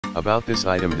About this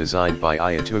item designed by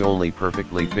Ayotu, only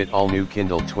perfectly fit all new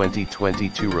Kindle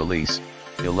 2022 release,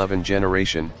 11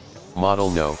 generation, model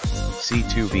No.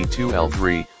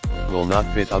 C2V2L3, will not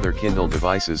fit other Kindle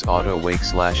devices. Auto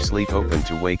wake/sleep, open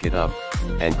to wake it up,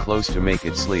 and close to make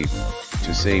it sleep,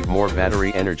 to save more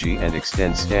battery energy and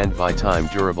extend standby time.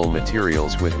 Durable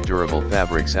materials with durable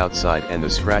fabrics outside and the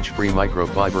scratch-free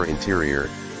microfiber interior,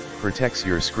 protects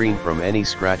your screen from any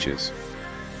scratches.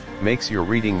 Makes your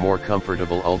reading more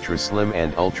comfortable. Ultra slim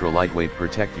and ultra lightweight,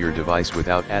 protect your device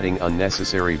without adding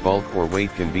unnecessary bulk or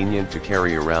weight. Convenient to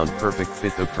carry around. Perfect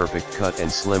fit. The perfect cut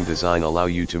and slim design allow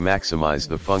you to maximize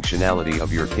the functionality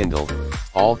of your Kindle.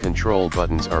 All control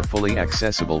buttons are fully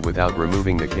accessible without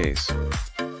removing the case.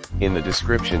 In the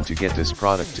description to get this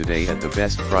product today at the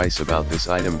best price. About this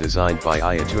item designed by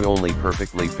Ayotu, only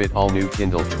perfectly fit all new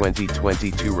Kindle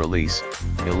 2022 release,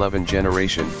 11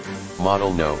 generation,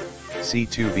 model No.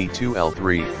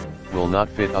 C2V2L3, will not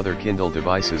fit other Kindle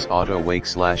devices. Auto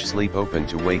wake/sleep, open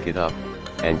to wake it up,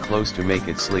 and close to make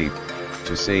it sleep,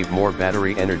 to save more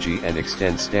battery energy and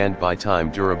extend standby time.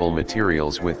 Durable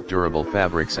materials with durable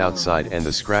fabrics outside and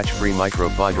the scratch-free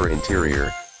microfiber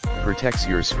interior, protects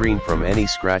your screen from any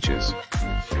scratches.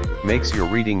 Makes your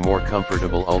reading more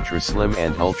comfortable. Ultra slim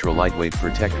and ultra lightweight,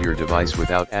 protect your device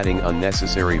without adding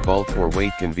unnecessary bulk or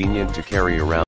weight. Convenient to carry around.